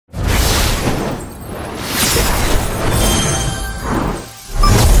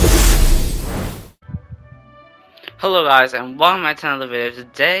Hello guys and welcome back to another video.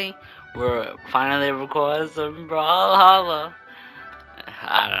 Today we're finally recording some Brawlhalla.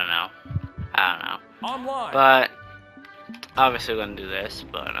 I don't know. Online. But obviously we're gonna do this,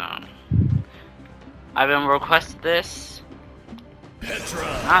 but I've been requested this.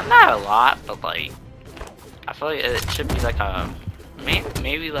 Petra. Not a lot, but like I feel like it should be like a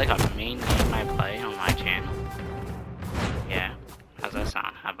maybe like a main game I play on my channel. Yeah. How's that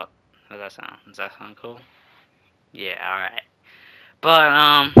sound? How's that sound? Does that sound cool? Yeah, alright. But,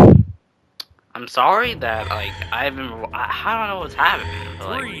 I'm sorry that, like, I don't know what's happening.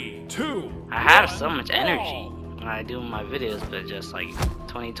 But, like, 3, 2, I have 1, so much energy ball. when I do my videos, but just, like,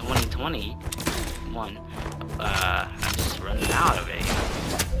 2021, I'm just running out of it.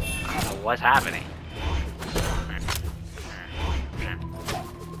 I don't know what's happening.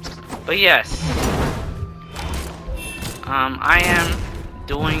 But, yes. I am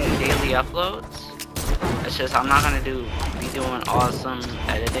doing daily uploads. It's just I'm not gonna be doing awesome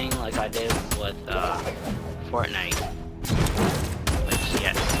editing like I did with Fortnite. Which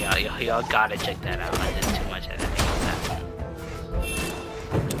yes, y'all gotta check that out. I did too much editing with that one.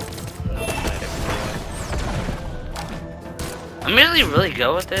 No better. I'm usually really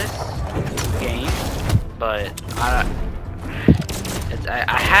good with this game, but I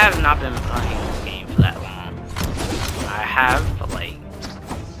have not been playing this game for that long. I have, but like,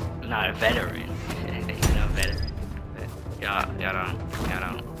 I'm not a veteran. Y'all don't.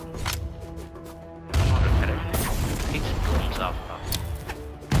 He just blew himself up.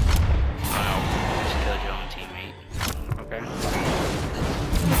 Oh no, you just killed your own teammate. Okay.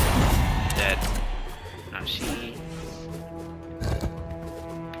 Dead. Now she...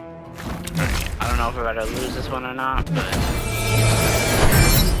 Alright, I don't know if we're about to lose this one or not, but...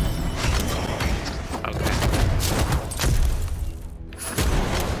 Okay.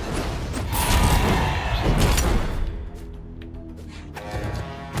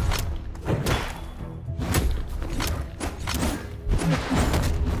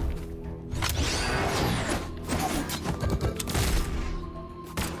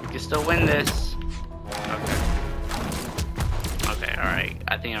 Still win this. Okay, alright.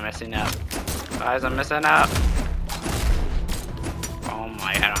 I think I'm messing up. Guys, I'm messing up. Oh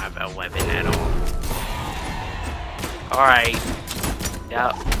my, I don't have a weapon at all. Alright.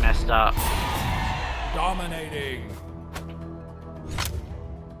 Yep, messed up. Dominating.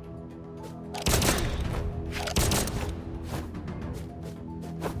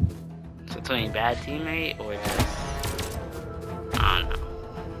 So between bad teammate or just... I don't know.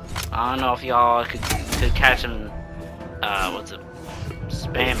 I don't know if y'all could catch him,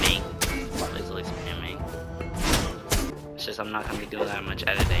 spamming. Basically spamming. It's just I'm not gonna be doing that much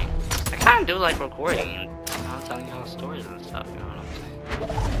editing. I kinda do like recording and telling y'all stories and stuff, you know what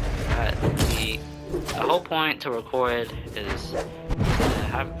I'm saying? But the whole point to record is to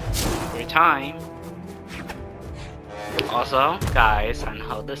have your time. Also, guys, I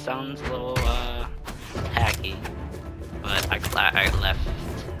know this sounds a little, tacky, but I left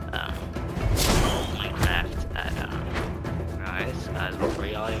Minecraft at guys, before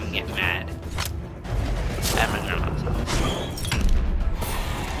y'all even get mad at my grandma's house.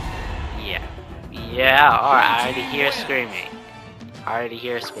 Yeah, alright, I already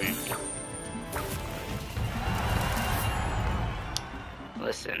hear screaming.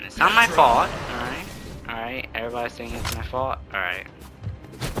 Listen, it's not my fault, alright, everybody's saying it's my fault, alright.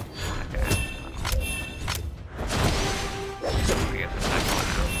 Okay. Get the second one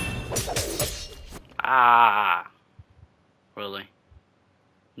out. Ah, really?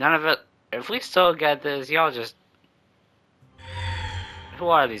 None of it. If we still get this, y'all just. Who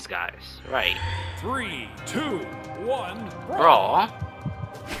are these guys? Right. 3, 2, 1, Brawl. Alright,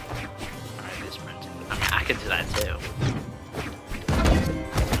 this printing. I mean, I could do that too.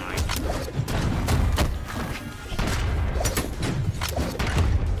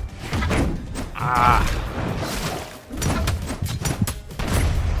 Ah.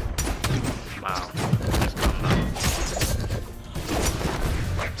 Wow.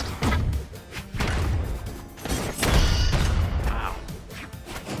 Wow.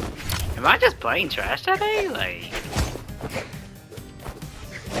 Am I just playing trash today? Like...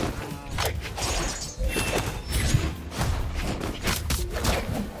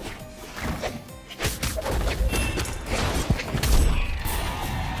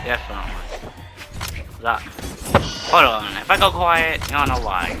 Definitely. That... Hold on, if I go quiet, you don't know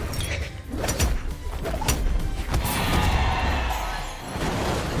why.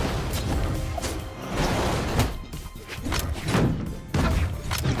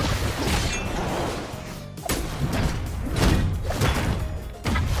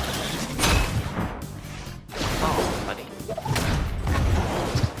 Oh.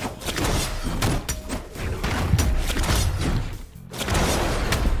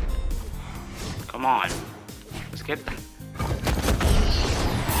 Come on. Let's get them.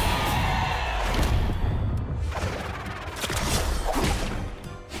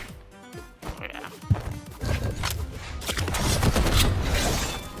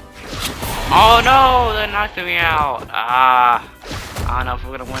 Oh no, they're knocking me out. I don't know if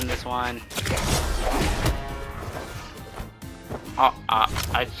we're gonna win this one. Oh,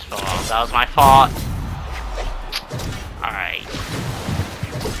 I just fell off. That was my fault. Alright.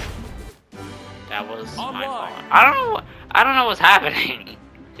 That was my fault. I don't know what's happening.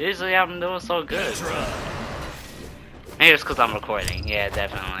 Usually I'm doing so good. Maybe it's because I'm recording. Yeah,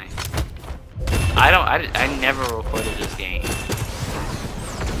 definitely. I never recorded this game.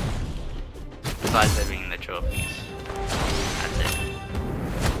 Besides there being the trophies. That's it.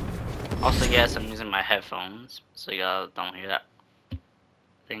 Also, yes, I'm using my headphones, so y'all don't hear that. I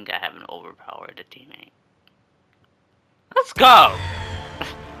think I haven't overpowered a teammate. Let's go!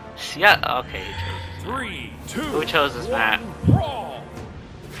 Yeah, okay, who chose this map?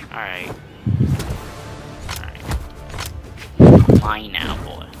 Alright. Alright. Mine now,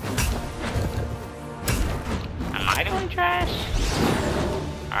 boy. Am I doing trash?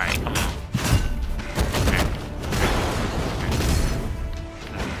 Alright, come on.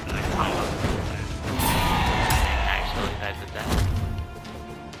 Actually, I did that.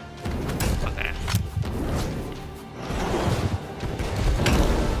 Okay.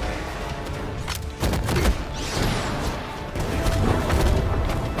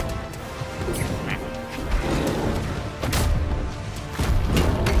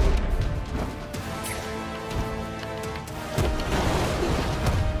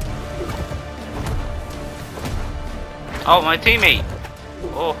 Oh, my teammate!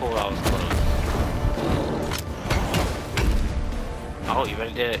 Oh, that was close. Oh, you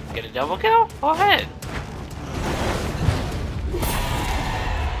ready to get a double kill? Go ahead.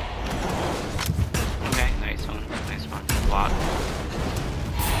 Okay, nice one. Nice one. Block.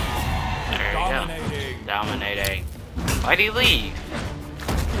 There you go. Dominating. Why'd he leave?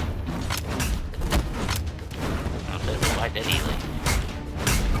 Why did he leave?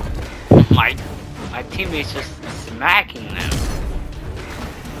 My teammate's just smacking them.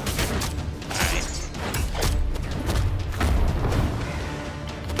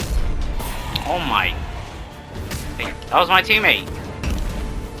 Oh my. That was my teammate.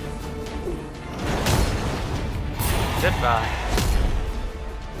 Goodbye.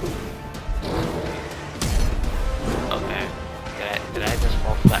 Okay. Did I just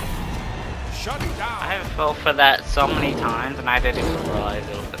fall for that? Shut down. I have fell for that so many times and I didn't even realize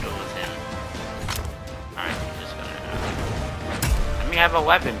it was him. Alright, I'm just gonna... let me have a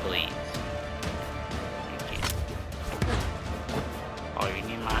weapon, please. Thank you. Oh, you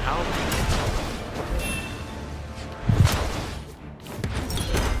need my help?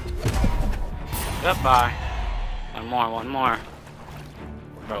 Goodbye. One more.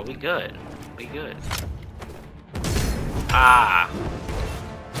 Bro, we good. We good. Ah.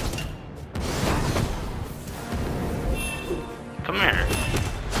 Come here.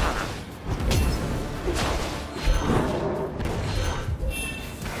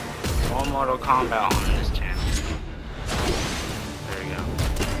 All Mortal Kombat on this channel. There we go.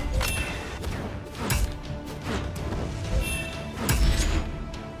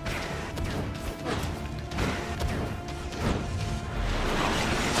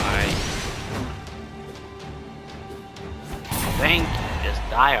 Thank you. Just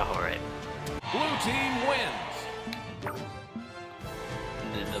die already. Blue team wins.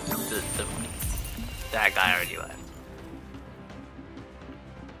 That guy already left.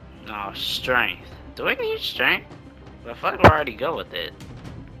 No, strength. Do I need strength? I feel like we'll already go with it.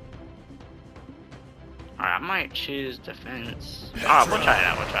 Alright, I might choose defense. Oh, we'll try it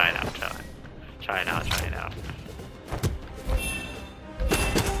out. Try it out.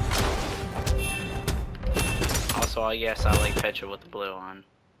 Also, yes, I like Petra with the blue on.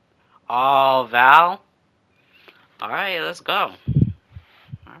 Oh, Val? Alright, let's go.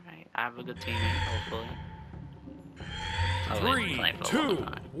 Alright, I have a good team, hopefully. 3, 2,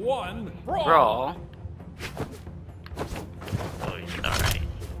 1, brawl. Brawl. Oh, alright.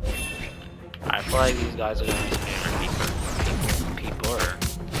 I feel like these guys are gonna be spammer people.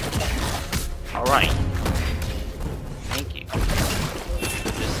 Alright. Thank you.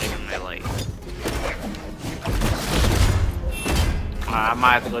 Just saving my life. I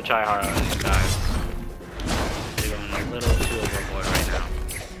might have to go try hard on these guys. They're going a little too overboard right now.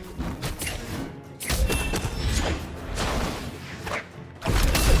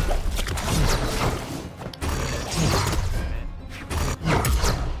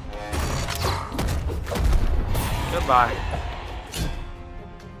 Goodbye.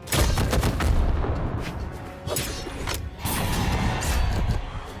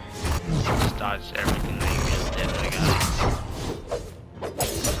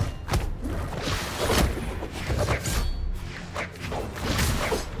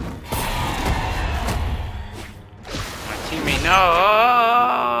 No!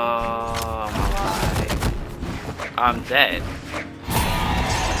 I'm alive. I'm dead.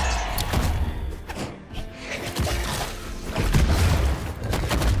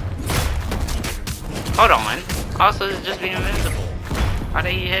 Hold on. Also, it's just being invincible. How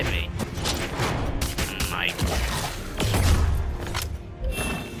did he hit me? Like.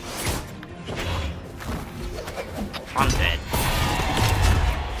 I'm dead.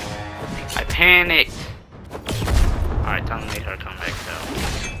 I panicked. Alright, time to make her come back though.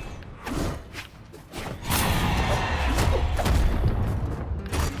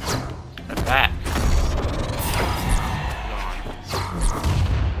 They're back.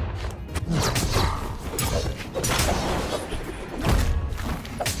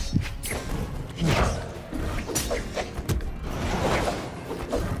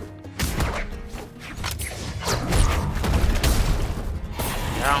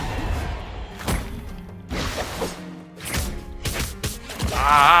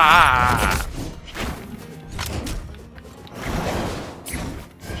 Ah!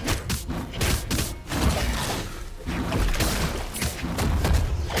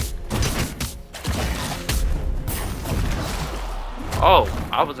 Oh,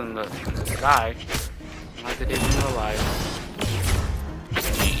 I was in the sky. Like they didn't realize.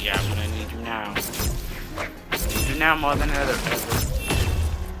 Yeah, I'm gonna need you now. I need you now more than ever.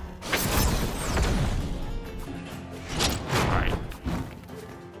 Alright.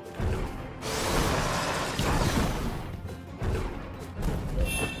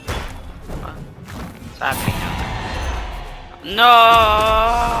 What's happening now?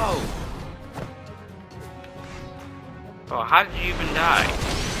 No! Oh, how did you even die?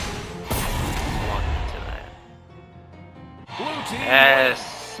 Walk into that. Blue team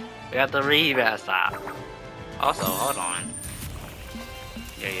Yes! We got the rebound stop. Also, hold on.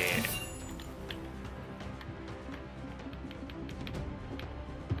 Yeah.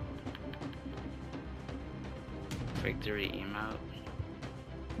 Victory emote.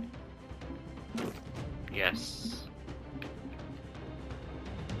 Yes.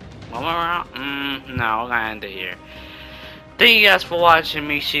 One more round? No, I'm gonna end it here. Thank you guys for watching.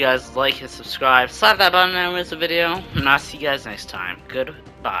 Make sure you guys like and subscribe. Slap that button and miss the video. And I'll see you guys next time.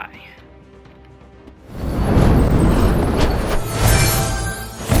 Goodbye.